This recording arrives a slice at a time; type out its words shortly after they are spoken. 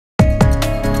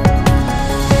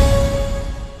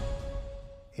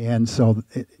And so,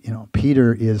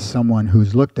 Peter is someone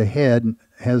who's looked ahead,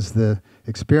 has the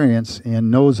experience, and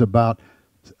knows about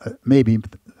maybe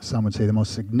some would say the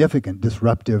most significant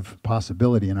disruptive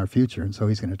possibility in our future. And so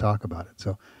he's going to talk about it.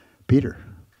 So, Peter.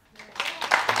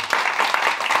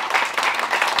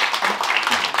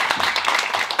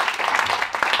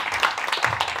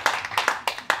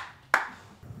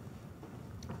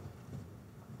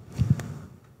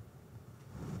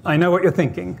 I know what you're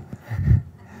thinking.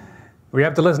 We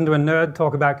have to listen to a nerd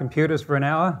talk about computers for an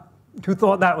hour? Who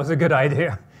thought that was a good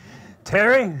idea?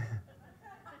 Terry?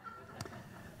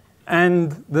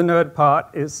 And the nerd part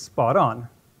is spot on.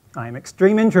 I am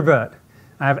extreme introvert.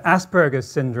 I have Asperger's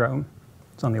syndrome.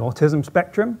 It's on the autism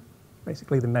spectrum,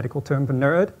 basically the medical term for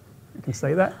nerd. I can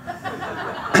say that.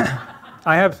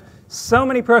 I have so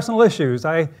many personal issues.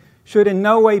 I should in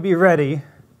no way be ready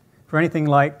for anything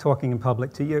like talking in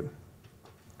public to you.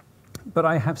 But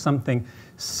I have something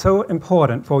so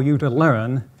important for you to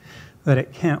learn that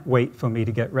it can't wait for me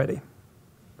to get ready.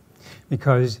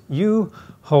 Because you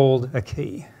hold a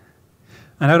key.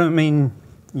 And I don't mean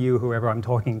you, whoever I'm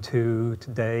talking to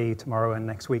today, tomorrow, and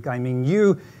next week. I mean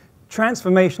you,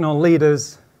 transformational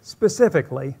leaders,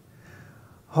 specifically,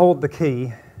 hold the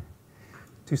key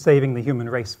to saving the human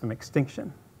race from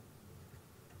extinction.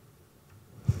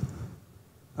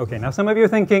 Okay, now some of you are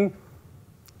thinking,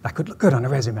 that could look good on a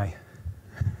resume.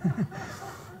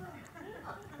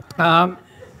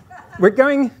 We're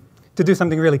going to do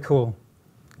something really cool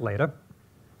later.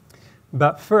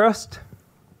 But first,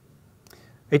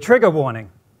 a trigger warning.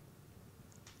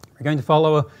 We're going to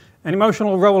follow an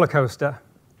emotional roller coaster.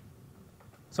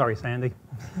 Sorry, Sandy.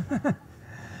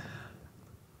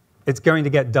 It's going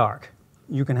to get dark.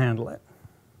 You can handle it.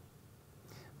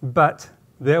 But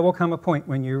there will come a point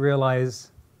when you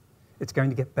realize it's going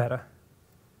to get better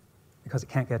because it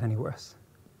can't get any worse.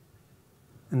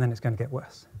 And then it's going to get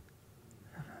worse.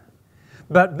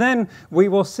 But then we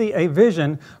will see a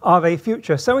vision of a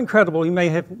future so incredible you may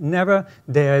have never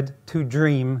dared to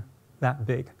dream that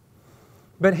big.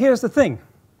 But here's the thing.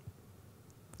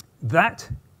 That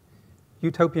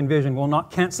utopian vision will not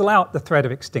cancel out the threat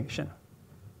of extinction.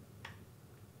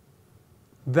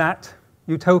 That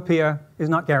utopia is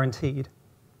not guaranteed.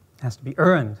 It has to be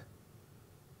earned.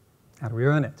 How do we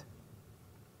earn it?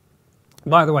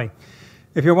 By the way,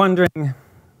 if you're wondering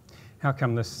how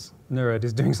come this nerd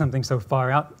is doing something so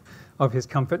far out of his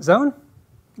comfort zone,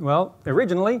 well,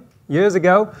 originally, years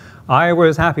ago, I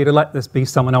was happy to let this be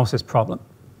someone else's problem.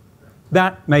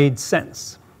 That made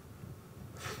sense.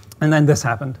 And then this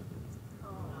happened.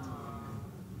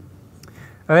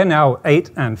 They're now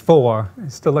 8 and 4. They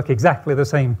still look exactly the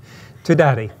same to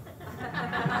Daddy.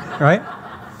 Right?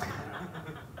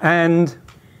 And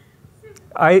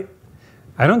I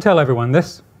don't tell everyone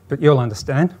this, but you'll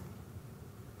understand.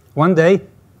 One day,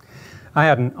 I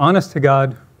had an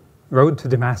honest-to-God, road to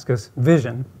Damascus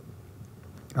vision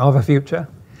of a future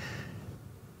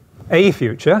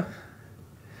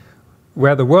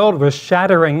where the world was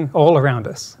shattering all around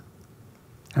us.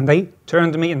 And they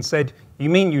turned to me and said, "You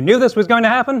mean you knew this was going to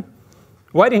happen?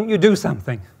 Why didn't you do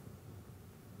something?"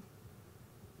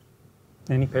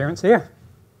 Any parents here?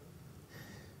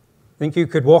 Think you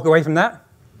could walk away from that?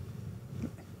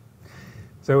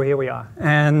 So here we are,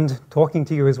 and talking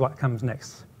to you is what comes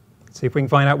next. Let's see if we can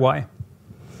find out why.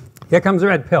 Here comes the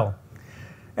red pill.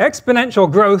 Exponential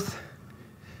growth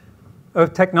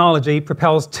of technology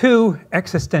propels 2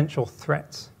 existential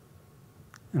threats.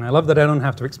 And I love that I don't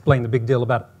have to explain the big deal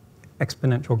about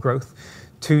exponential growth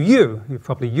to you. You've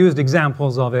probably used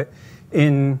examples of it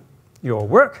in your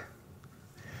work.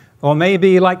 Or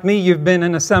maybe, like me, you've been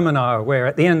in a seminar where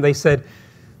at the end they said,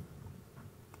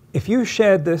 if you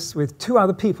shared this with 2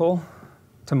 other people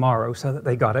tomorrow so that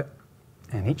they got it,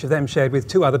 and each of them shared with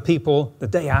 2 other people the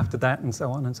day after that, and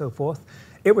so on and so forth,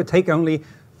 it would take only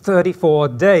 34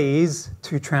 days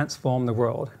to transform the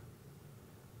world.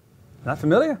 Is that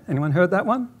familiar? Anyone heard that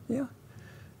one? Yeah?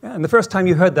 Yeah. And the first time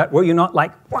you heard that, were you not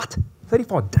like, what?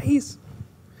 34 days?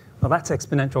 Well, that's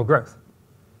exponential growth.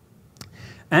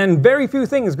 And very few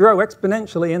things grow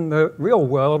exponentially in the real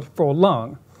world for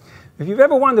long. If you've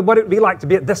ever wondered what it would be like to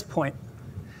be at this point,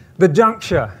 the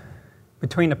juncture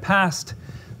between a past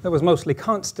that was mostly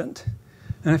constant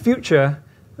and a future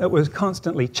that was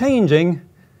constantly changing,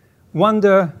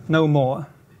 wonder no more.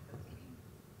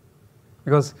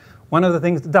 Because one of the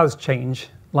things that does change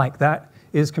like that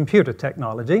is computer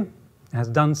technology. It has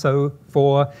done so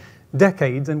for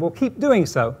decades and will keep doing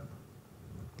so.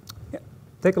 Yeah,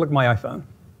 take a look at my iPhone.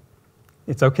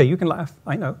 It's okay, you can laugh,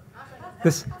 I know.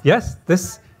 This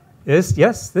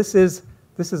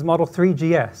is Model 3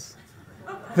 GS.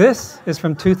 This is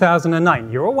from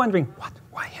 2009. You're all wondering, what?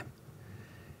 Why him?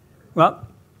 Well,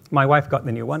 my wife got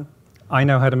the new one. I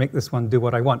know how to make this one do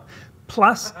what I want.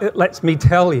 Plus, it lets me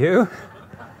tell you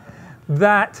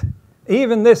that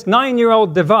even this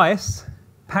 9-year-old device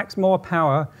packs more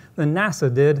power than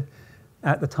NASA did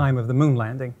at the time of the moon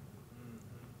landing.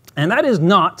 And that is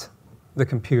not the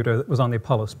computer that was on the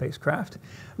Apollo spacecraft.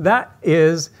 That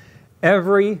is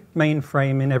every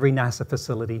mainframe in every NASA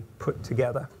facility put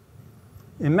together.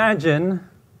 Imagine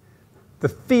the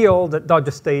field at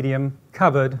Dodger Stadium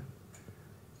covered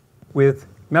with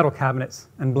metal cabinets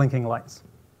and blinking lights.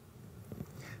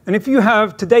 And if you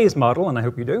have today's model, and I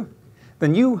hope you do,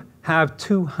 then you have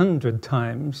 200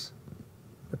 times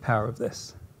the power of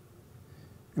this.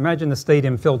 Imagine the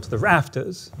stadium filled to the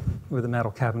rafters with the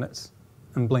metal cabinets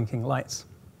and blinking lights.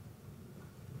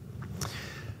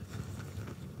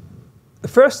 The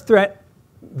first threat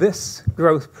this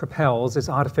growth propels is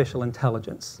artificial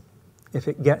intelligence, if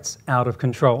it gets out of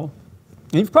control.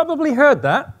 You've probably heard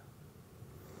that.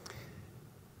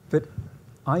 But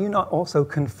are you not also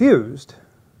confused?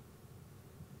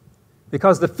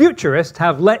 Because the futurists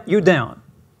have let you down.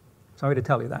 Sorry to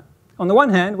tell you that. On the one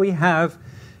hand, we have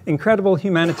incredible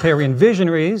humanitarian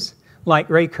visionaries like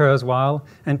Ray Kurzweil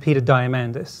and Peter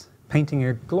Diamandis, painting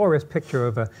a glorious picture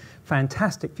of a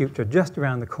fantastic future just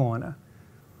around the corner.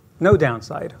 No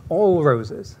downside, all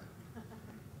roses.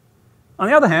 On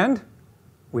the other hand,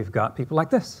 we've got people like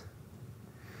this.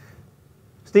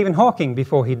 Stephen Hawking,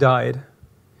 before he died,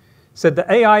 said that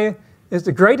AI is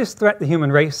the greatest threat the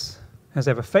human race has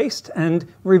ever faced, and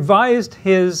revised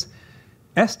his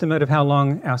estimate of how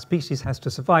long our species has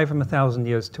to survive from 1,000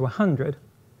 years to 100.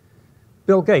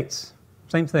 Bill Gates,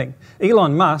 same thing.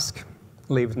 Elon Musk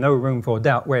leaves no room for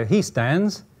doubt where he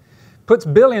stands, puts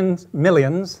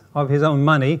millions of his own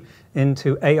money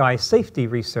into AI safety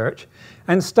research,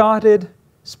 and started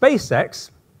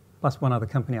SpaceX, plus one other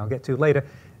company I'll get to later,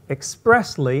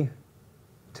 expressly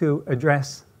to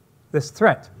address this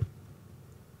threat.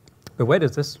 But where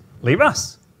does this leave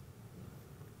us?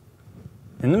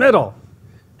 In the middle,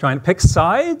 trying to pick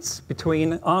sides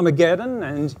between Armageddon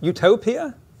and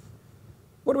utopia.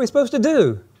 What are we supposed to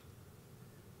do?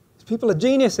 These people are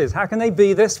geniuses. How can they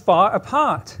be this far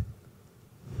apart?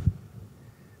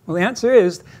 Well, the answer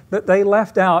is that they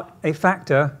left out a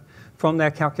factor from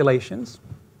their calculations,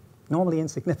 normally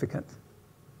insignificant,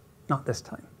 not this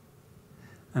time.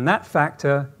 And that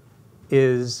factor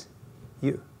is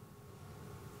you,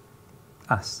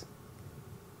 us,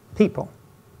 people.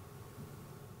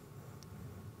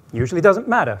 Usually doesn't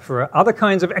matter. For other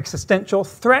kinds of existential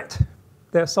threat,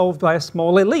 they're solved by a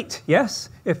small elite, yes?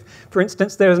 If, for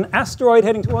instance, there's an asteroid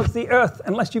heading towards the Earth,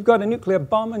 unless you've got a nuclear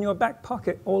bomb in your back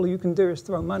pocket, all you can do is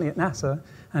throw money at NASA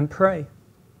and pray.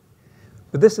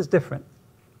 But this is different.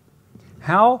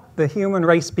 How the human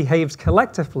race behaves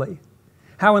collectively,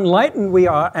 how enlightened we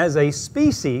are as a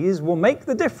species, will make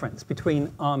the difference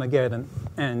between Armageddon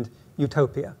and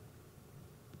utopia.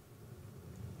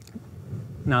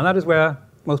 Now, that is where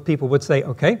most people would say,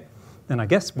 okay, then I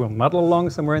guess we'll muddle along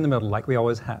somewhere in the middle like we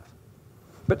always have.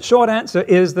 But the short answer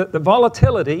is that the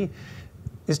volatility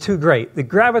is too great. The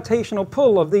gravitational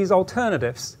pull of these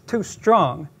alternatives too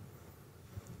strong.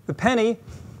 The penny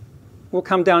will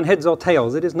come down heads or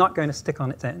tails. It is not going to stick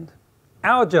on its end.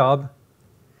 Our job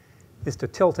is to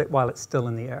tilt it while it's still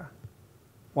in the air,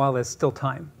 while there's still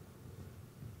time.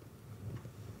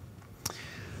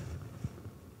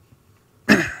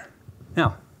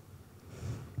 Now,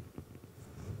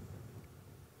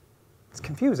 it's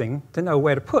confusing to know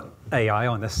where to put AI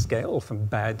on this scale from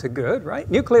bad to good, right?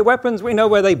 Nuclear weapons, we know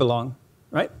where they belong,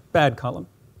 right? Bad column,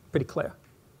 pretty clear.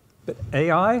 But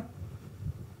AI,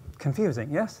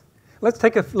 confusing, yes? Let's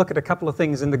take a look at a couple of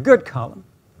things in the good column.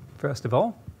 First of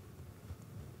all,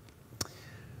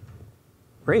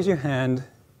 raise your hand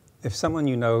if someone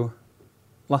you know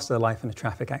lost their life in a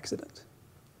traffic accident.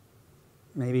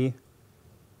 Maybe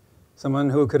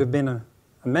someone who could have been a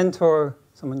mentor,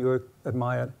 someone you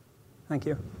admired. Thank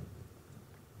you.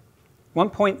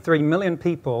 1.3 million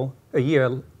people a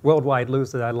year worldwide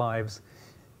lose their lives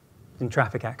in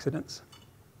traffic accidents.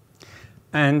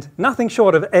 And nothing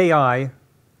short of AI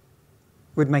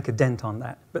would make a dent on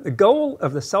that. But the goal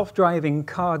of the self-driving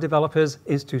car developers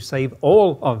is to save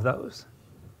all of those.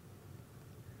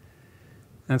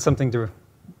 And something to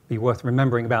be worth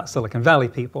remembering about Silicon Valley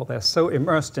people. They're so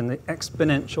immersed in the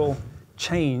exponential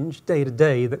change day to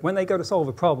day that when they go to solve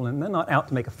a problem, they're not out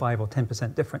to make a 5 or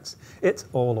 10% difference. It's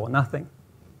all or nothing.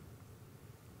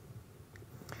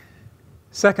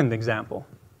 Second example,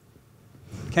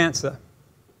 cancer.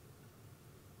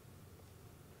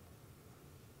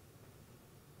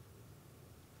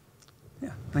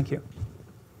 Yeah, thank you.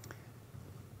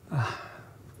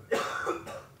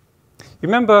 You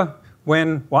remember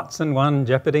when Watson won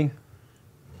Jeopardy?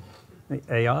 The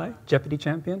AI Jeopardy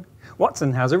champion?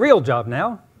 Watson has a real job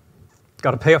now.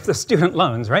 Got to pay off the student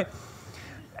loans, right?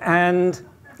 And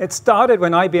it started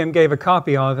when IBM gave a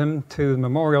copy of him to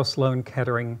Memorial Sloan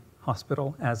Kettering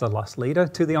Hospital as a loss leader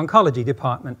to the oncology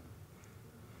department.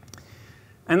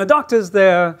 And the doctors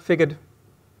there figured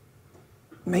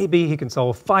maybe he can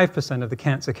solve 5% of the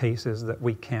cancer cases that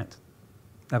we can't.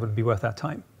 That would be worth our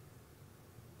time.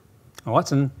 And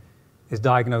Watson is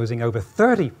diagnosing over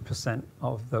 30%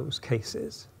 of those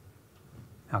cases.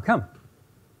 How come?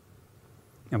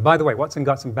 And by the way, Watson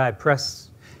got some bad press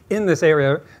in this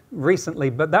area recently,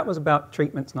 but that was about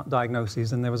treatments, not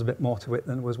diagnoses, and there was a bit more to it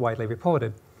than was widely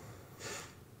reported.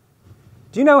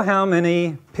 Do you know how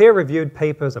many peer-reviewed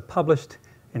papers are published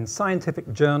in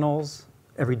scientific journals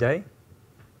every day?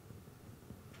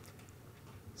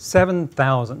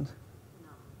 7,000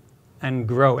 and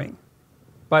growing.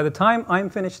 By the time I'm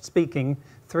finished speaking,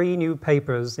 3 new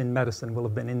papers in medicine will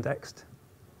have been indexed.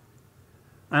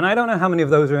 And I don't know how many of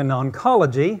those are in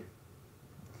oncology,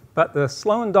 but the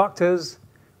Sloan doctors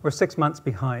were 6 months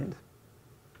behind.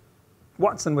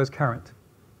 Watson was current.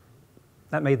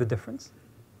 That made the difference.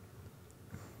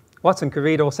 Watson could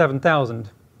read all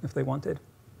 7,000 if they wanted.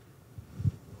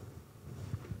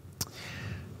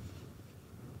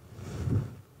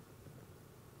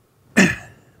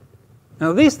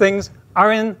 Now, these things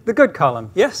are in the good column,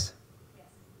 yes?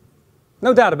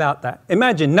 No doubt about that.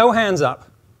 Imagine, no hands up.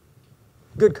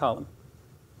 Good column.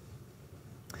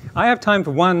 I have time for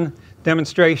one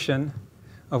demonstration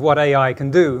of what AI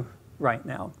can do right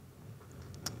now.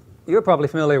 You're probably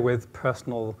familiar with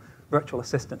personal virtual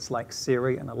assistants like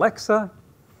Siri and Alexa.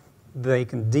 They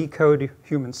can decode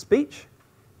human speech,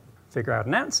 figure out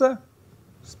an answer,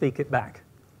 speak it back.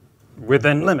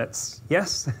 Within limits,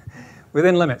 yes?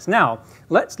 Within limits. Now,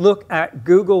 let's look at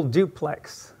Google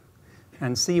Duplex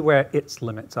and see where its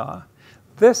limits are.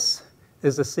 This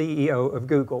is the CEO of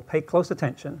Google. Pay close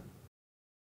attention.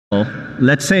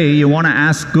 Let's say you want to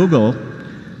ask Google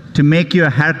to make you a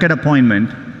haircut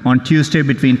appointment on Tuesday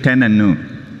between 10 and noon.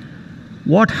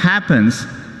 What happens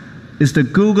is the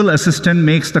Google Assistant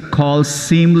makes the call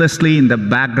seamlessly in the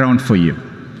background for you.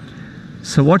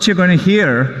 So what you're going to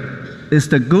hear is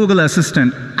the Google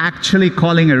Assistant actually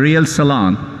calling a real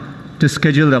salon to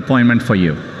schedule the appointment for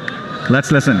you.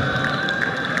 Let's listen.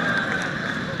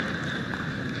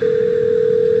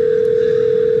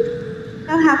 So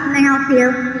how can I help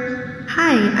you?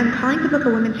 Hi, I'm calling to book a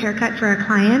women's haircut for a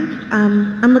client.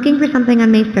 I'm looking for something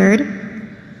on May 3rd.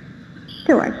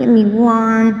 Sure, give me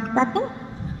 1 second.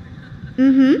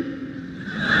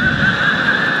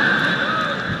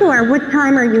 Sure, what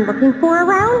time are you looking for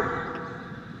around?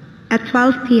 At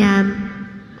 12 p.m.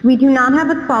 We do not have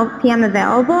a 12 p.m.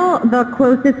 available. The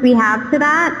closest we have to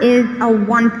that is a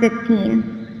 1:15.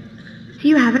 Do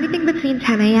you have anything between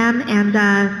 10 a.m. and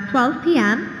 12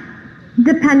 p.m.?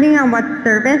 Depending on what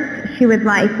service she would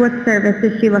like. What service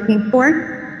is she looking for?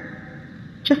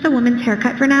 Just a woman's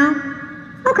haircut for now.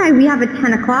 Okay, we have a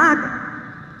 10 o'clock.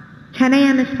 10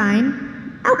 a.m. is fine.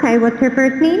 Okay, what's her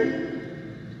first name?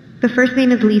 The first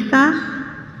name is Lisa.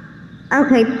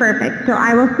 Okay, perfect. So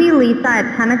I will see Lisa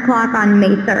at 10 o'clock on May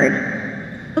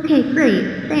 3rd. Okay,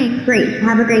 great. Thanks. Great.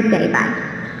 Have a great day. Bye.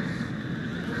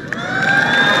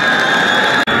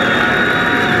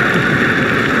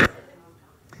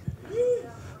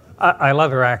 I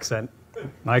love her accent.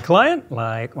 My client,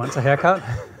 wants a haircut.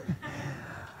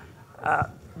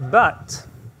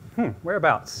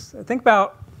 Whereabouts? Think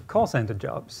about call center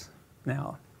jobs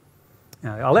now.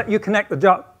 I'll let you connect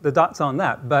the dots on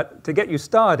that, but to get you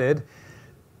started,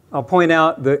 I'll point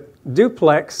out that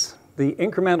Duplex, the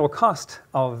incremental cost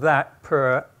of that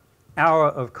per hour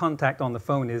of contact on the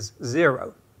phone is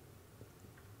 0.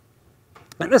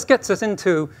 And this gets us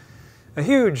into a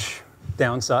huge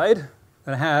downside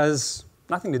that has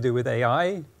nothing to do with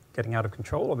AI getting out of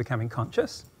control or becoming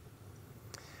conscious.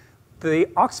 The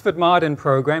Oxford Martin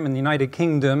program in the United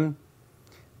Kingdom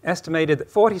estimated that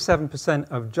 47%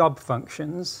 of job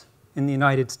functions in the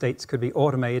United States could be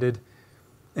automated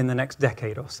in the next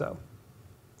decade or so.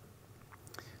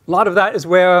 A lot of that is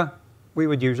where we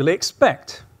would usually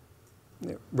expect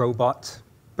robot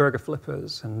burger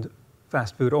flippers and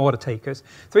fast food order takers.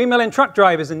 3 million truck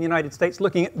drivers in the United States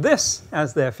looking at this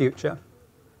as their future.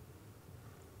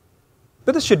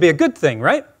 But this should be a good thing,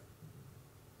 right?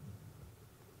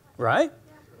 Right?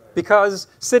 Because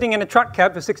sitting in a truck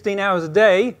cab for 16 hours a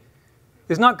day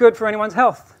is not good for anyone's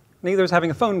health. Neither is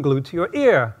having a phone glued to your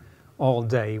ear all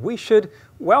day. We should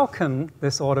welcome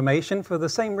this automation for the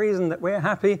same reason that we're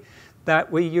happy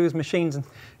that we use machines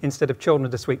instead of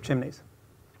children to sweep chimneys.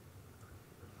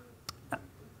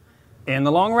 In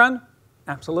the long run,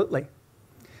 absolutely.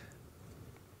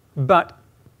 But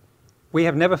we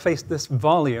have never faced this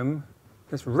volume,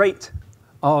 this rate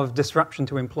of disruption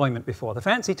to employment before. The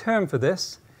fancy term for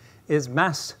this is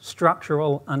mass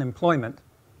structural unemployment.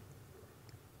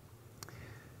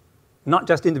 Not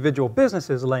just individual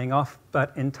businesses laying off,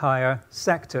 but entire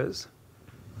sectors.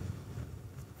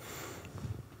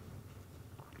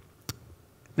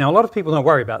 Now, a lot of people don't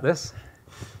worry about this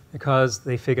because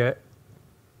they figure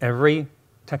every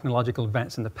technological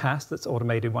advance in the past that's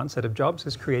automated one set of jobs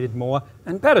has created more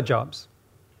and better jobs.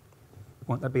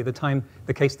 Won't that be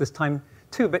the case this time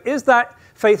too? But is that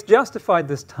faith justified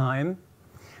this time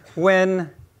when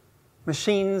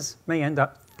machines may end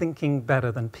up thinking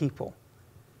better than people?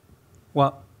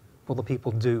 What will the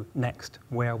people do next?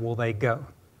 Where will they go?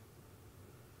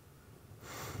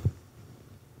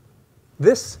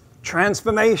 This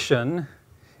transformation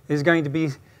is going to be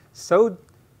so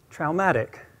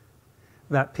traumatic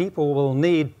that people will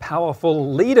need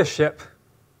powerful leadership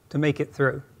to make it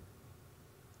through.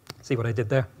 See what I did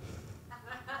there?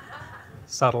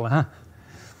 Subtle, huh?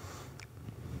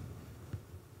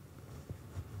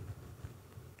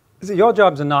 So your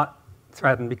jobs are not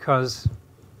threatened because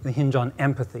they hinge on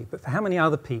empathy, but for how many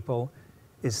other people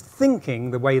is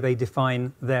thinking the way they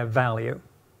define their value?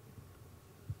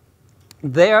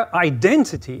 Their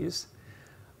identities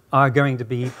are going to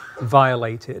be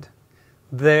violated.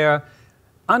 Their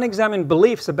unexamined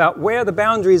beliefs about where the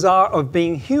boundaries are of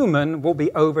being human will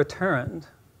be overturned.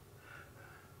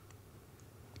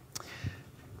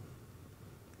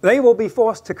 They will be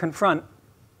forced to confront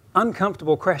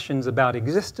uncomfortable questions about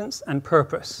existence and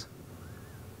purpose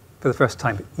for the first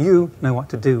time. But you know what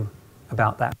to do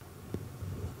about that.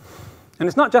 And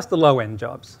it's not just the low-end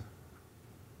jobs.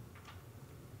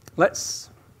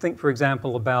 Let's think, for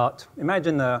example, about,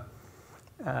 imagine the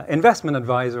investment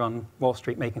advisor on Wall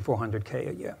Street making $400K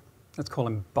a year. Let's call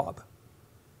him Bob.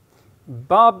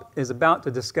 Bob is about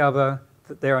to discover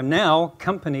that there are now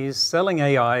companies selling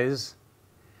AIs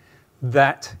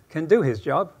that can do his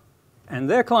job, and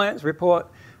their clients report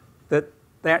that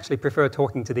they actually prefer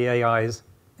talking to the AIs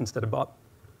instead of Bob.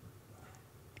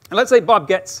 And let's say Bob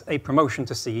gets a promotion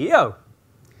to CEO.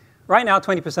 Right now,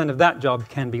 20% of that job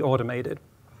can be automated.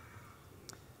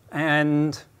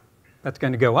 And that's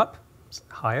going to go up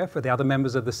higher for the other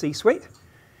members of the C-suite.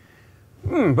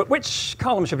 But which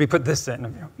column should we put this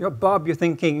in? You're Bob, you're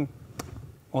thinking,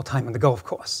 more time on the golf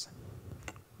course.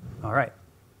 All right.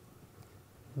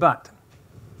 But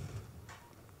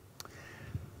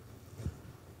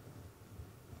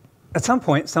at some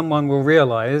point, someone will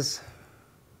realize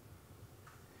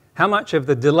how much of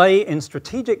the delay in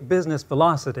strategic business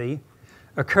velocity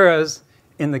occurs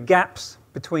in the gaps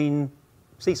between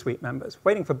C-suite members,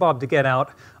 waiting for Bob to get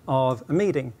out of a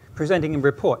meeting, presenting a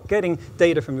report, getting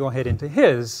data from your head into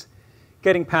his,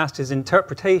 getting past his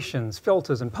interpretations,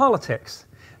 filters, and politics,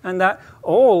 and that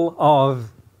all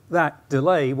of that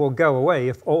delay will go away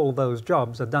if all those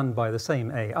jobs are done by the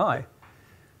same AI.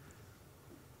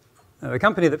 Now, the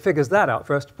company that figures that out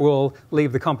first will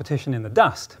leave the competition in the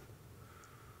dust.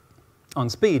 On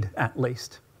speed, at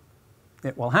least.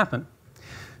 It will happen.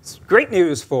 It's great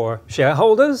news for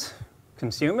shareholders,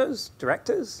 consumers,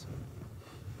 directors.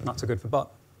 Not so good for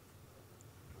Bob.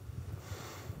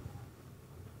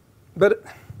 But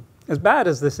as bad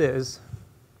as this is,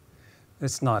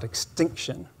 it's not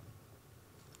extinction.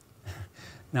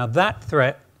 Now that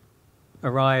threat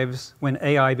arrives when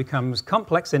AI becomes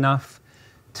complex enough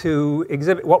to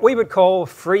exhibit what we would call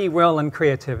free will and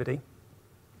creativity.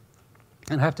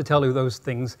 And I have to tell you those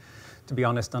things, to be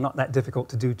honest, are not that difficult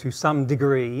to do to some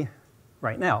degree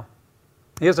right now.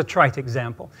 Here's a trite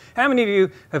example. How many of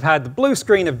you have had the blue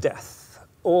screen of death,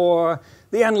 or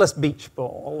the endless beach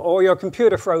ball, or your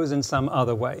computer froze in some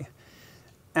other way?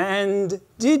 And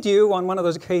did you, on one of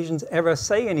those occasions, ever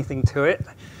say anything to it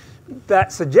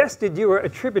that suggested you were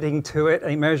attributing to it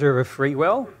a measure of free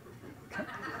will?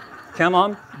 Come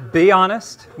on, be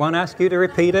honest. Won't ask you to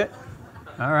repeat it.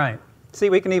 All right. See,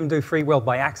 we can even do free will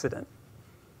by accident.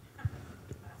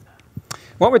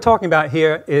 What we're talking about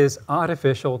here is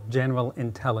artificial general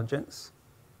intelligence.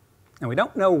 And we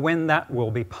don't know when that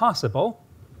will be possible.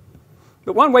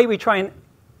 But one way we try and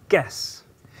guess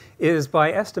is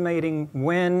by estimating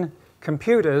when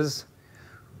computer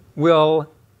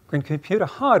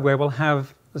hardware will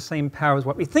have the same power as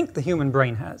what we think the human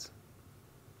brain has.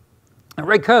 And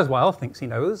Ray Kurzweil thinks he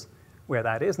knows where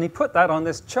that is, and he put that on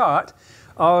this chart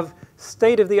of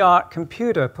state-of-the-art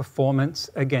computer performance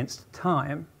against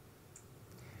time.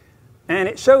 And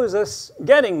it shows us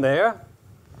getting there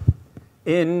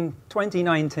in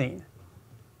 2019.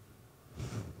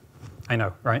 I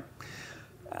know, right?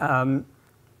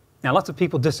 Now, lots of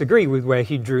people disagree with where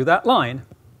he drew that line,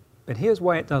 but here's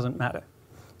why it doesn't matter.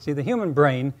 See, the human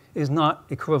brain is not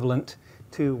equivalent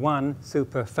to one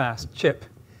super fast chip.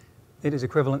 It is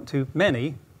equivalent to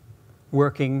many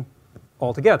working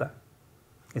all together.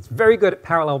 It's very good at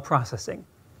parallel processing,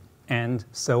 and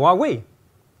so are we. In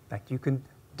fact, you can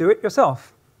do it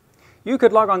yourself. You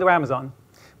could log on to Amazon,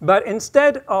 but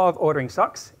instead of ordering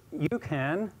socks, you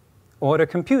can order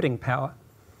computing power,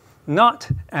 not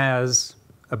as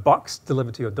a box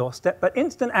delivered to your doorstep, but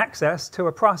instant access to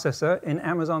a processor in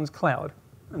Amazon's cloud.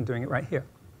 I'm doing it right here.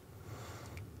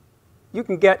 You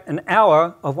can get an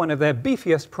hour of one of their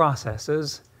beefiest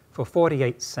processors for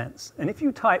 48 cents. And if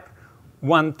you type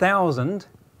 1,000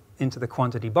 into the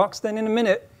quantity box, then in a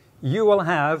minute you will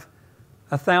have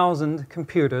 1,000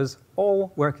 computers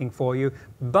all working for you,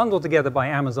 bundled together by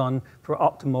Amazon for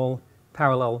optimal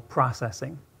parallel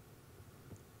processing.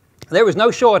 There is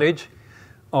no shortage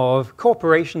of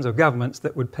corporations or governments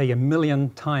that would pay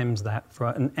 1,000,000 times that for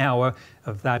an hour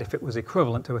of that if it was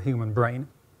equivalent to a human brain.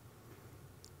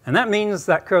 And that means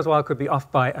that Kurzweil could be off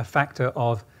by a factor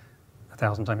of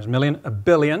 1,000 times a million,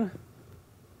 1,000,000,000,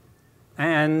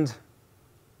 and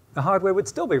the hardware would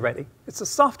still be ready. It's the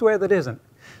software that isn't.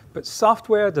 But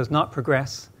software does not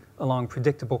progress along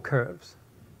predictable curves.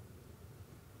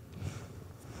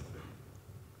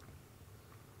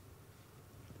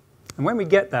 And when we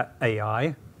get that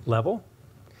AI level,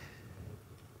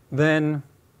 then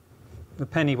the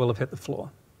penny will have hit the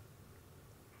floor.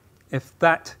 If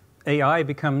that AI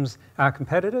becomes our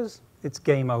competitors, it's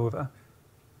game over.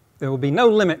 There will be no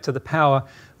limit to the power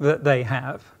that they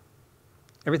have.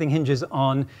 Everything hinges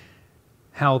on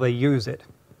how they use it.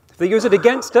 If they use it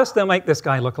against us, they'll make this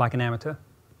guy look like an amateur.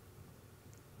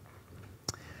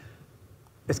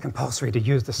 It's compulsory to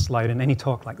use this slide in any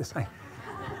talk like this.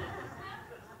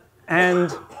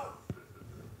 And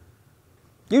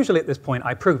usually at this point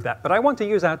I prove that, but I want to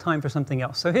use our time for something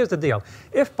else. So here's the deal.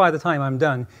 If by the time I'm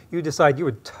done you decide you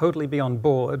would totally be on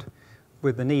board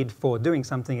with the need for doing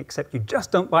something, except you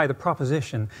just don't buy the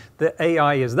proposition that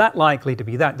AI is that likely to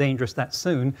be that dangerous that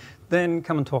soon, then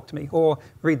come and talk to me or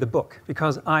read the book,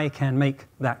 because I can make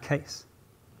that case.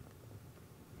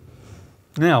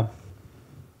 Now,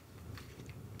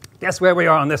 guess where we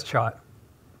are on this chart?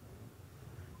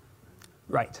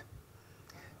 Right.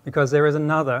 Because there is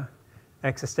another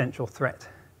existential threat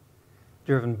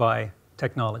driven by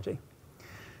technology.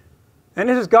 And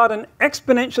it has gotten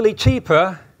exponentially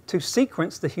cheaper to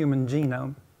sequence the human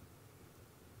genome.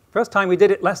 First time we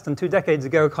did it less than 2 decades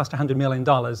ago, it cost $100 million.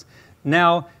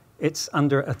 Now it's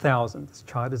under 1,000. This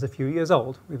chart is a few years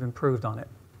old. We've improved on it.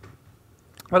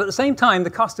 But at the same time, the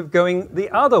cost of going the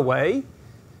other way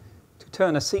to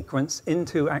turn a sequence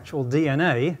into actual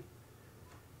DNA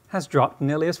has dropped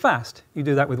nearly as fast. You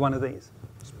do that with one of these.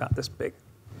 It's about this big.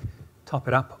 Top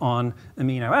it up on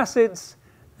amino acids,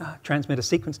 transmit a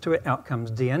sequence to it, out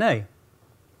comes DNA.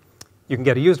 You can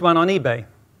get a used one on eBay,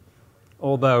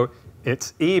 although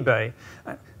it's eBay.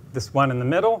 This one in the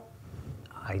middle,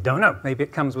 I don't know. Maybe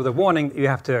it comes with a warning that you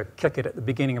have to kick it at the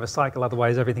beginning of a cycle,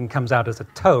 otherwise everything comes out as a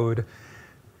toad.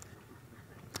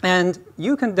 And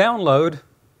you can download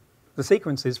the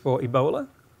sequences for Ebola,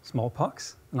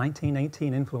 smallpox,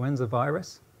 1918 influenza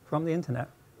virus from the internet.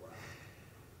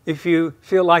 If you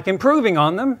feel like improving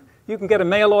on them, you can get a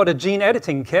mail-order gene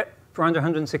editing kit for under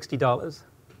 $160.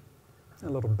 A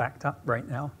little backed up right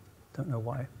now. Don't know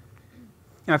why.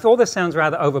 Now, if all this sounds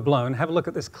rather overblown, have a look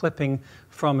at this clipping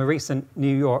from a recent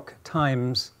New York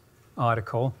Times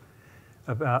article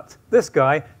about this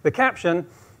guy. The caption,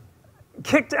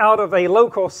 "Kicked out of a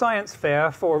local science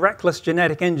fair for reckless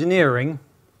genetic engineering,"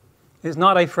 is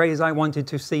not a phrase I wanted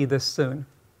to see this soon.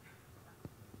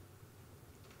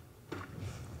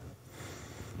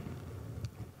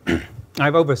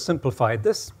 I've oversimplified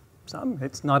this some.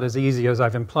 It's not as easy as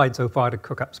I've implied so far to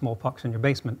cook up smallpox in your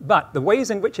basement. But the ways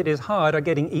in which it is hard are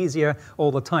getting easier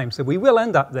all the time. So we will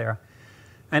end up there.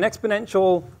 And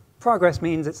exponential progress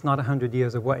means it's not 100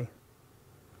 years away.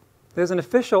 There's an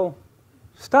official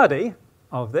study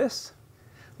of this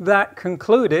that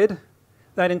concluded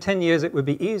that in 10 years it would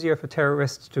be easier for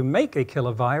terrorists to make a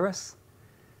killer virus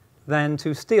than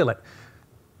to steal it.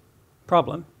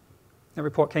 Problem. The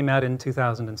report came out in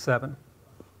 2007.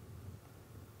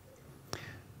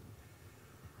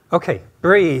 Okay,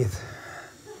 breathe.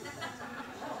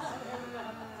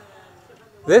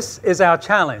 This is our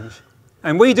challenge.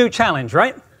 And we do challenge,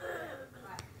 right?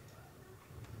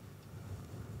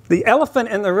 The elephant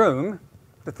in the room,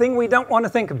 the thing we don't want to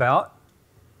think about,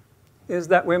 is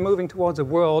that we're moving towards a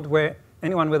world where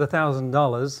anyone with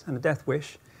 $1,000 and a death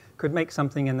wish could make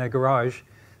something in their garage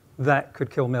that could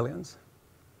kill millions.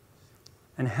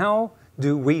 And how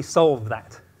do we solve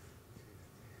that?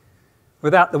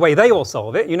 Without the way they all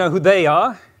solve it, you know who they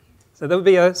are. So there would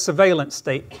be a surveillance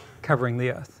state covering the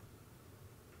Earth.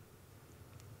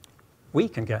 We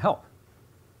can get help.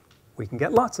 We can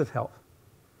get lots of help.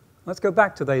 Let's go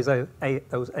back to those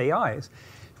AIs.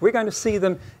 We're going to see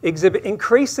them exhibit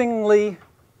increasingly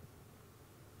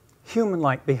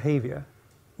human-like behavior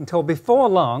until before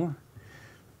long,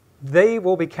 they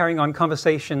will be carrying on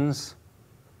conversations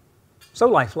so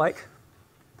lifelike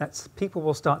that people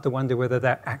will start to wonder whether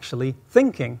they're actually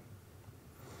thinking.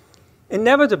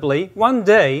 Inevitably, one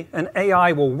day, an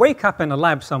AI will wake up in a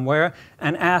lab somewhere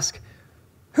and ask,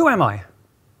 who am I?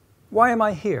 Why am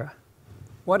I here?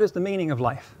 What is the meaning of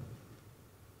life?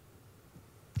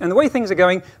 And the way things are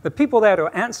going, the people there to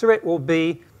answer it will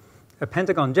be a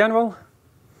Pentagon general,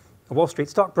 a Wall Street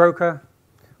stockbroker,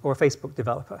 or a Facebook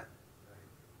developer.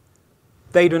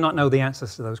 They do not know the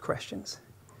answers to those questions.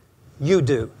 You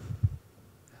do.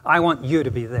 I want you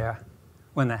to be there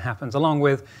when that happens, along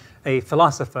with a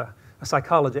philosopher, a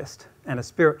psychologist, and a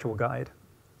spiritual guide.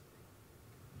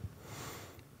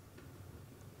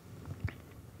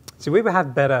 So we would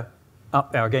have better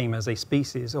up our game as a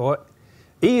species, or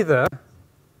either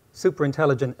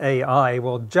superintelligent AI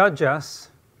will judge us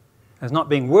as not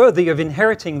being worthy of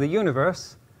inheriting the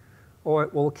universe, or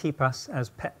it will keep us as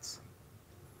pets.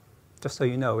 Just so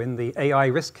you know, in the AI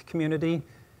risk community,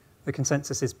 the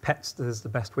consensus is pets is the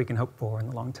best we can hope for in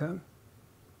the long term.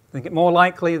 I think it more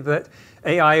likely that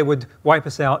AI would wipe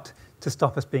us out to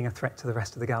stop us being a threat to the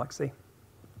rest of the galaxy.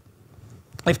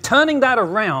 If turning that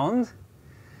around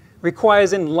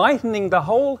requires enlightening the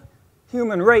whole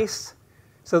human race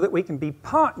so that we can be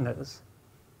partners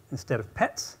instead of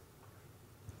pets,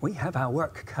 we have our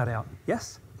work cut out.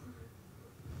 Yes?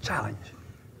 Challenge.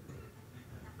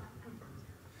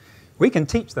 We can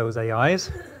teach those AIs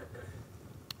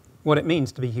what it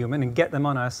means to be human and get them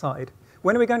on our side.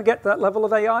 When are we going to get to that level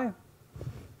of AI?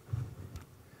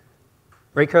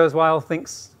 Ray Kurzweil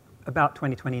thinks about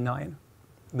 2029.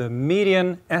 The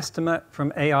median estimate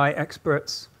from AI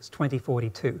experts is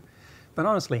 2042. But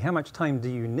honestly, how much time do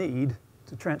you need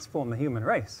to transform the human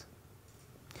race?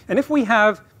 And if we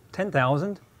have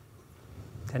 10,000,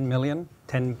 10 million,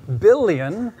 10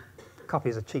 billion,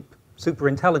 copies are cheap, super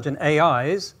intelligent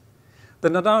AIs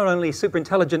that are not only super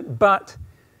intelligent, but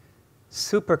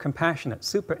super compassionate,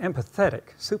 super empathetic,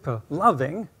 super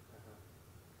loving,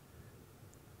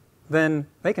 then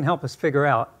they can help us figure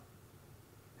out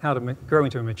how to grow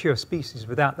into a mature species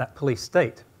without that police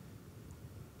state.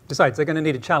 Besides, they're going to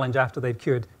need a challenge after they've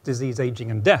cured disease,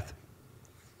 aging, and death.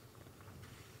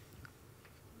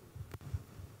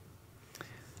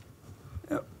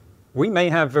 We may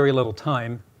have very little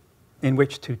time in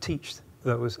which to teach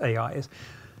those AIs.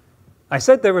 I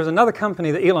said there was another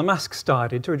company that Elon Musk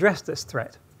started to address this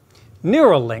threat.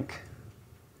 Neuralink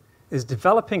is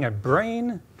developing a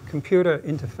brain-computer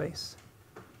interface.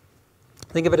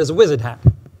 Think of it as a wizard hat.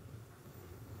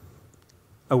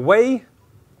 A way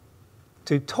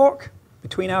to talk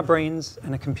between our brains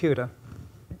and a computer.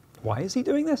 Why is he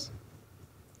doing this?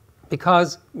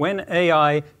 Because when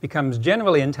AI becomes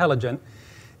generally intelligent,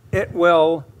 it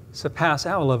will surpass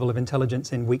our level of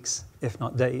intelligence in weeks, if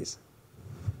not days.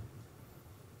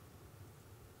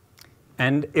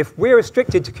 And if we're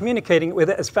restricted to communicating with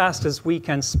it as fast as we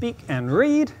can speak and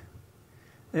read,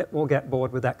 it will get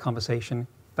bored with that conversation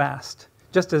fast.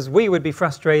 Just as we would be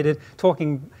frustrated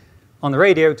talking on the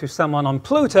radio to someone on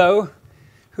Pluto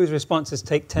whose responses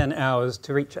take 10 hours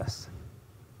to reach us.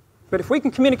 But if we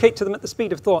can communicate to them at the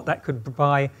speed of thought, that could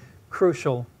buy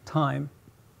crucial time.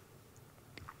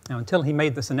 Now, until he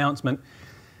made this announcement,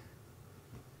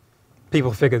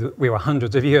 people figured that we were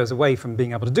hundreds of years away from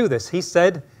being able to do this. He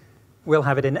said, we'll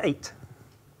have it in 8.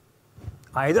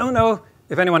 I don't know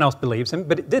if anyone else believes him,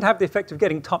 but it did have the effect of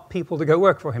getting top people to go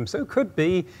work for him. So it could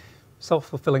be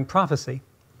self-fulfilling prophecy.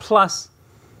 Plus,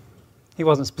 he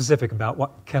wasn't specific about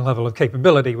what level of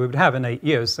capability we would have in 8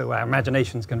 years, so our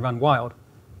imaginations can run wild.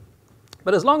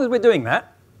 But as long as we're doing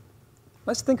that,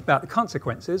 let's think about the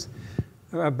consequences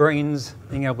of our brains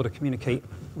being able to communicate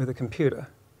with a computer.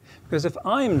 Because if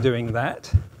I'm doing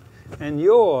that, and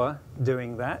you're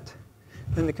doing that,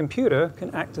 then the computer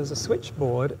can act as a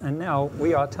switchboard, and now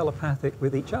we are telepathic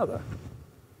with each other,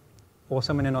 or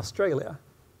someone in Australia,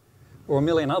 or a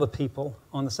million other people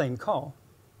on the same call.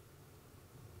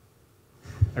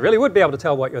 I really would be able to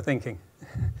tell what you're thinking,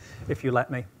 if you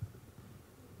let me.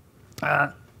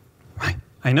 Right,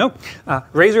 I know.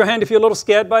 Raise your hand if you're a little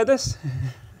scared by this.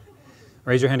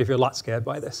 Raise your hand if you're a lot scared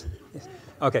by this. Yes.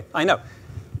 Okay, I know.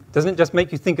 Doesn't it just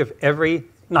make you think of every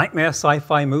nightmare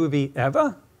sci-fi movie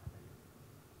ever?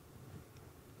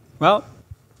 Well,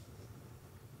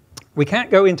 We can't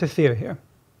go into fear here.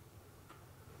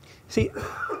 See,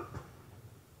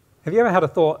 have you ever had a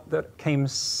thought that came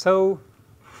so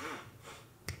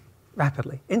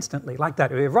rapidly, instantly, like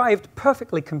that? It arrived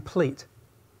perfectly complete.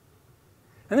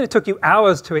 And then it took you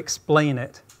hours to explain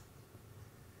it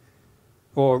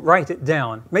or write it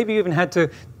down. Maybe you even had to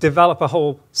develop a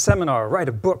whole seminar or write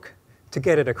a book to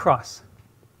get it across.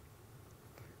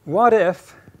 What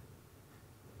if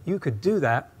you could do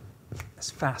that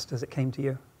as fast as it came to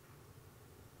you?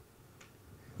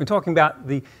 We're talking about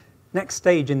the next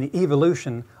stage in the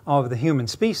evolution of the human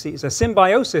species, a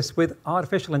symbiosis with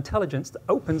artificial intelligence that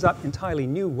opens up entirely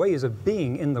new ways of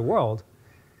being in the world.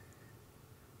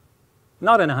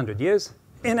 Not in 100 years,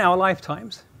 in our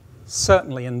lifetimes,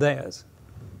 certainly in theirs.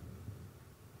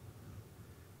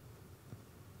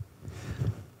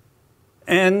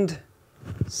 And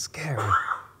scary,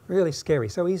 really scary,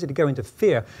 so easy to go into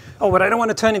fear. Oh, but I don't want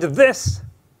to turn into this.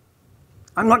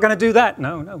 I'm not going to do that.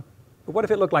 No, no. But what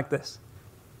if it looked like this?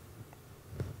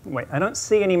 Wait, I don't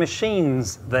see any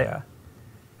machines there.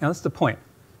 Now, that's the point.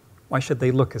 Why should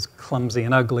they look as clumsy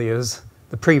and ugly as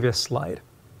the previous slide?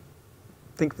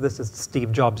 Think of this as the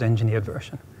Steve Jobs engineered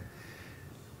version.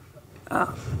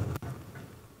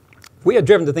 We are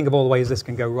driven to think of all the ways this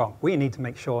can go wrong. We need to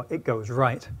make sure it goes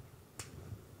right.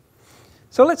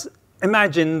 So let's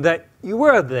imagine that you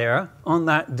were there on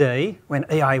that day when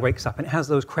AI wakes up and it has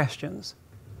those questions.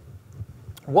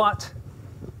 What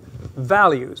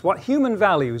values, what human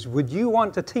values would you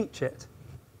want to teach it?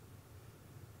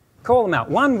 Call them out.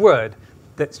 One word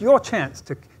that's your chance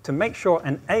to make sure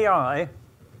an AI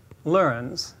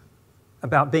learns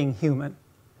about being human.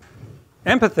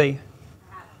 Empathy.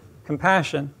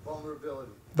 Compassion.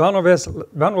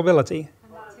 Vulnerability.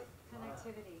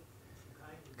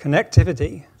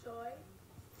 Connectivity.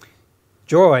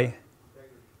 Joy.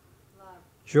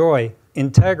 Joy.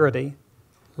 Integrity.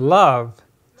 Love.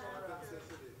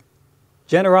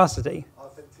 Generosity.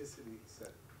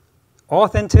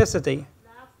 Authenticity.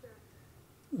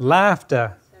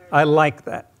 Laughter. I like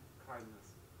that.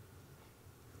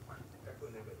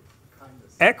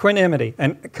 Equanimity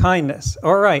and kindness.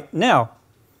 All right, now,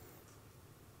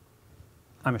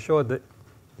 I'm assured that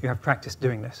you have practiced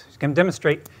doing this. You can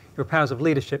demonstrate your powers of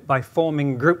leadership by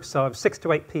forming groups of 6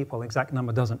 to 8 people. Exact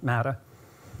number doesn't matter.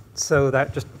 So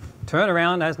that just turn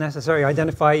around as necessary,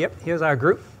 identify, yep, here's our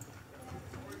group.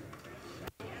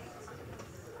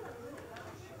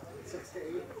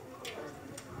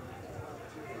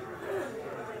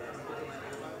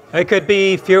 It could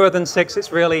be fewer than 6.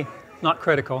 It's really not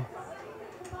critical.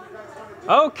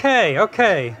 Okay,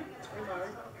 okay.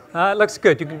 Looks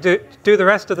good. You can do the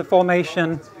rest of the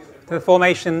formation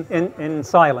in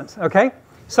silence, okay?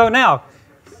 So now,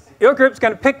 your group's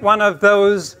going to pick one of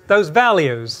those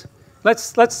values.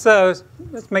 Let's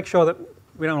make sure that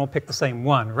we don't all pick the same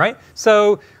one, right?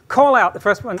 So call out the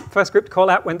first group to call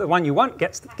out when the one you want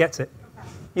gets it.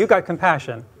 You got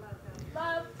compassion.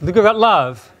 Love. The group got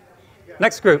love.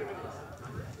 Next group.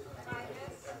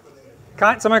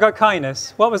 Someone got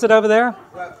kindness. What was it over there?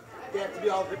 Well, they have to be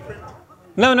all different.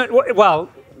 No, well,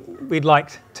 we'd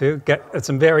like to get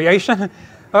some variation.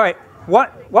 All right,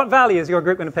 what value is your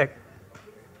group going to pick?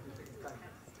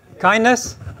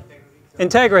 Kindness?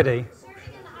 Integrity?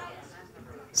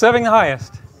 Serving the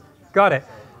highest. Got it.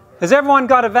 Has everyone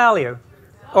got a value?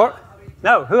 Or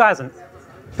no, who hasn't?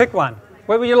 Pick one.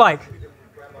 What would you like?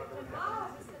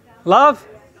 Love?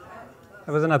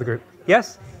 That was another group.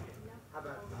 Yes?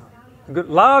 Good.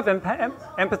 Love,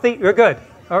 empathy, you're good.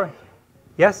 All right.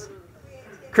 Yes?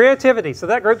 Creativity. So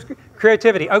that group's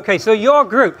creativity. Okay, so your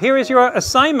group, here is your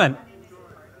assignment.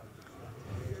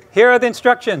 Here are the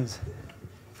instructions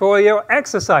for your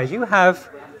exercise. You have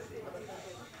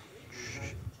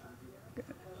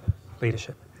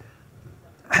leadership.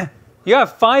 You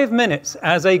have 5 minutes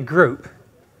as a group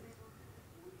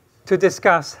to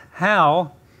discuss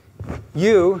how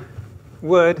you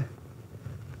would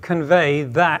convey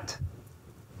that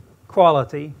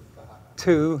quality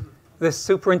to this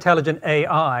super intelligent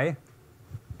AI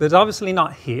that's obviously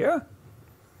not here.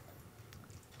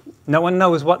 No one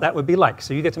knows what that would be like,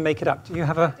 so you get to make it up. Do you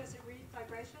have a... Does it read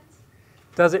vibrations?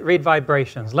 Does it read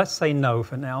vibrations? Let's say no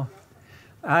for now.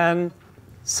 And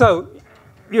so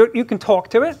you can talk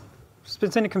to it.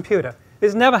 It's in a computer.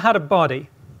 It's never had a body.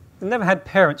 It's never had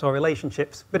parents or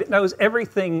relationships, but it knows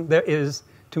everything there is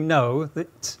to know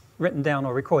that's written down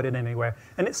or recorded anywhere.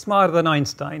 And it's smarter than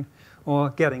Einstein,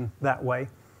 or getting that way.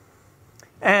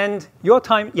 And your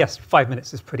time, yes, 5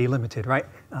 minutes is pretty limited, right?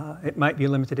 It might be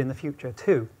limited in the future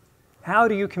too. How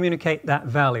do you communicate that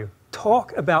value?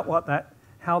 Talk about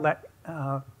how that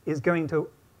is going to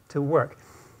work.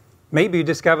 maybe you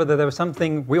discover that there was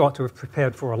something we ought to have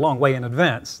prepared for a long way in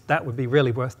advance. That would be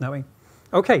really worth knowing.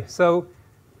 Okay, so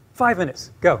 5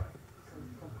 minutes, go.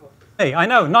 Hey, I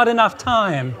know, not enough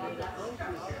time.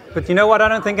 But you know what? I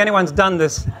don't think anyone's done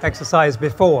this exercise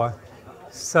before.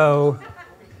 So,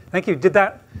 thank you.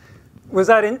 Was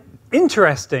that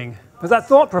interesting? Was that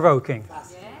thought-provoking?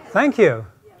 Thank you.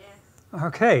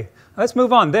 Okay, let's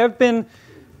move on. There have been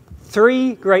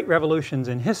 3 great revolutions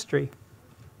in history.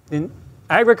 The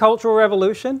agricultural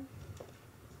revolution,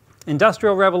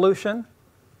 industrial revolution,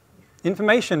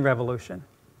 information revolution.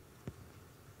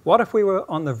 What if we were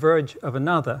on the verge of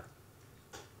another?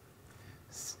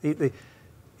 The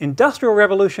industrial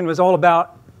revolution was all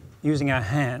about using our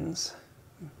hands,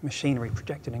 machinery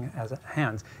projected as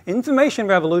hands. Information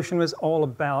revolution was all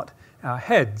about our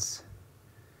heads.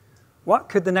 What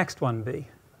could the next one be?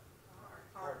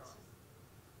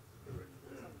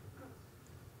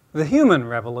 The human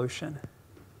revolution.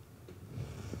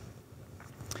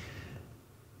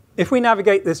 If we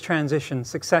navigate this transition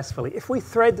successfully, if we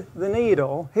thread the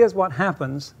needle, here's what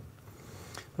happens.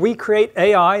 We create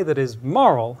AI that is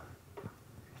moral,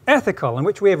 ethical, and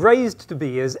which we have raised to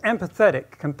be as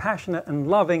empathetic, compassionate, and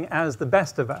loving as the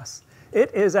best of us.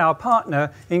 It is our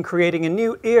partner in creating a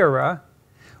new era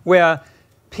where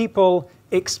people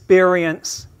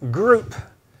experience group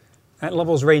at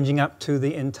levels ranging up to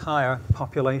the entire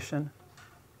population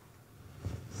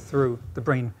through the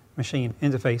brain-machine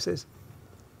interfaces.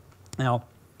 Now,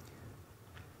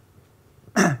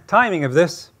 timing of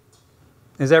this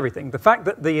is everything. The fact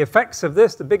that the effects of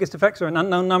this, the biggest effects, are an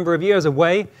unknown number of years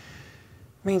away,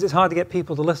 means it's hard to get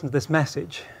people to listen to this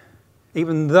message.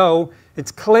 Even though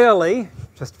it's clearly,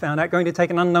 just found out, going to take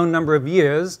an unknown number of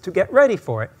years to get ready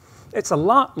for it. It's a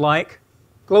lot like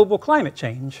global climate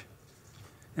change.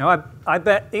 You know, I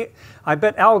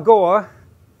bet Al Gore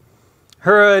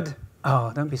heard,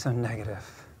 oh, don't be so negative.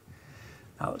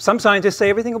 Some scientists say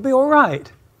everything will be all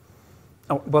right.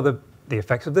 Oh, well, the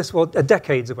effects of this are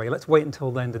decades away. Let's wait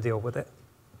until then to deal with it.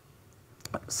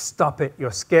 Stop it.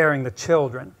 You're scaring the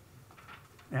children.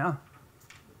 Yeah?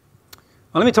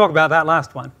 Well, let me talk about that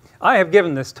last one. I have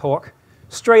given this talk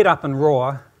straight up and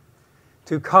raw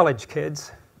to college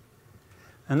kids,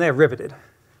 and they're riveted.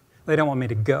 They don't want me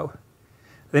to go.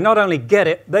 They not only get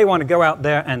it, they want to go out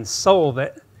there and solve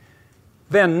it.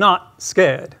 They're not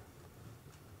scared.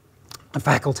 The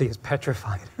faculty is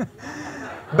petrified.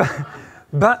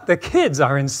 But the kids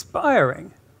are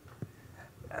inspiring.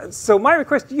 So my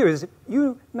request to you is, if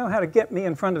you know how to get me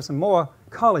in front of some more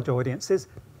college audiences,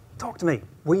 talk to me.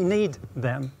 We need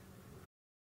them.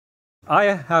 I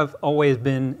have always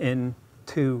been in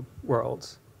 2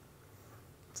 worlds.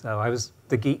 So I was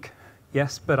the geek,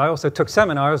 yes, but I also took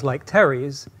seminars like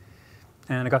Terry's,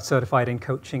 and I got certified in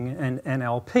coaching and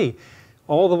NLP,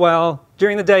 all the while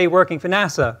during the day working for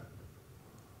NASA.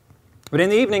 But in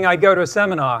the evening, I'd go to a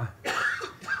seminar,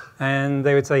 and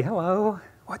they would say, hello,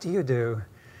 what do you do?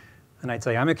 And I'd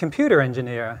say, I'm a computer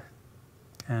engineer.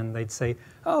 And they'd say,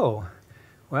 oh,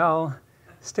 well,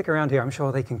 stick around here. I'm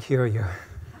sure they can cure you.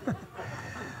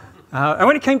 And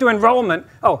when it came to enrollment,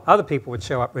 other people would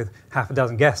show up with half a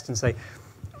dozen guests and say,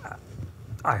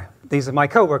 these are my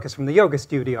coworkers from the yoga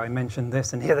studio. I mentioned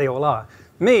this, and here they all are.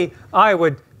 Me, I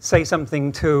would say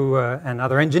something to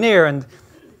another engineer, and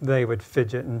they would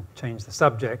fidget and change the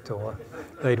subject, or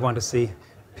they'd want to see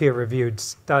peer-reviewed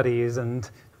studies and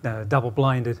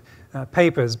double-blinded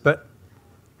papers. But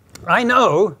I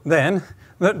know then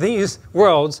that these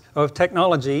worlds of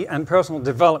technology and personal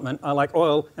development are like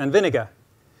oil and vinegar.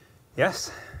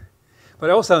 Yes? But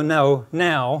I also know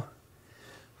now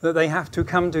that they have to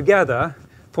come together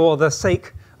for the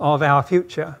sake of our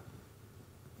future.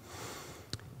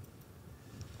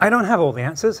 I don't have all the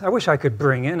answers. I wish I could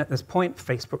bring in, at this point,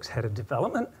 Facebook's head of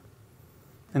development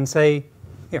and say,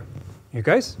 here, you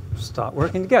guys start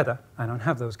working together. I don't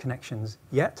have those connections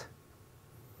yet.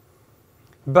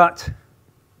 But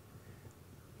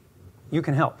you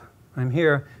can help. I'm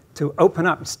here to open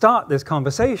up and start this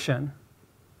conversation,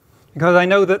 because I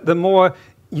know that the more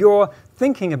you're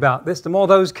thinking about this, the more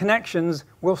those connections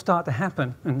will start to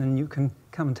happen, and then you can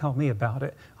come and tell me about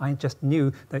it. I just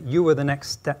knew that you were the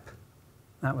next step.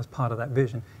 That was part of that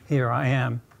vision. Here I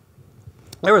am.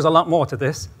 There is a lot more to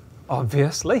this,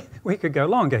 obviously. We could go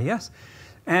longer, yes?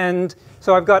 And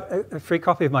so I've got a free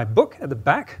copy of my book at the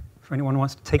back for anyone who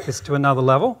wants to take this to another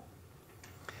level.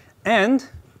 And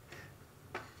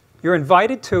you're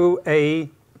invited to a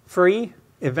free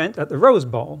event at the Rose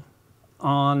Bowl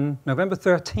on November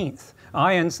 13th.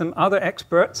 I and some other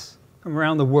experts from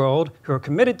around the world who are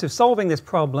committed to solving this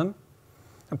problem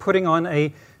are putting on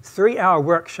a 3-hour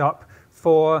workshop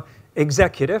for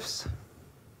executives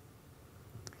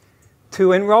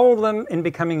to enroll them in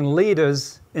becoming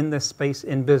leaders in this space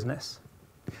in business.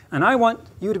 And I want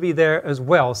you to be there as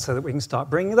well so that we can start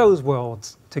bringing those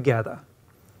worlds together.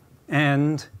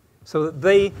 And so that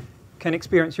they can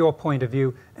experience your point of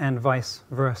view and vice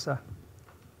versa.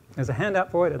 There's a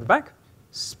handout for it at the back.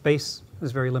 Space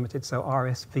is very limited, so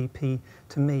RSVP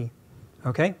to me.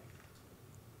 Okay?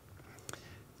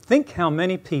 Think how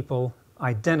many people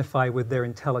identify with their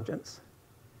intelligence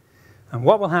and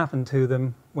what will happen to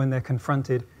them when they're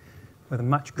confronted with a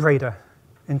much greater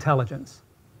intelligence.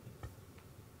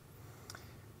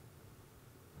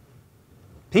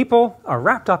 People are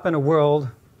wrapped up in a world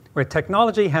where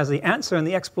technology has the answer and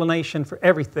the explanation for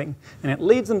everything, and it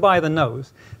leads them by the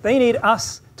nose. They need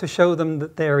us to show them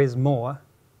that there is more.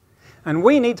 And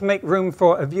we need to make room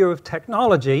for a view of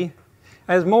technology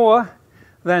as more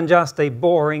than just a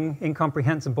boring,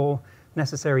 incomprehensible,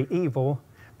 necessary evil,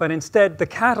 but instead the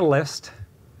catalyst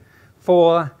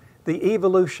for the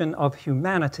evolution of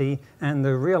humanity and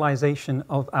the realization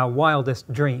of our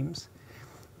wildest dreams.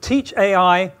 Teach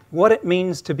AI what it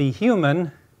means to be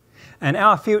human, and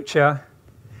our future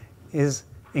is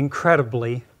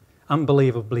incredibly,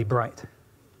 unbelievably bright.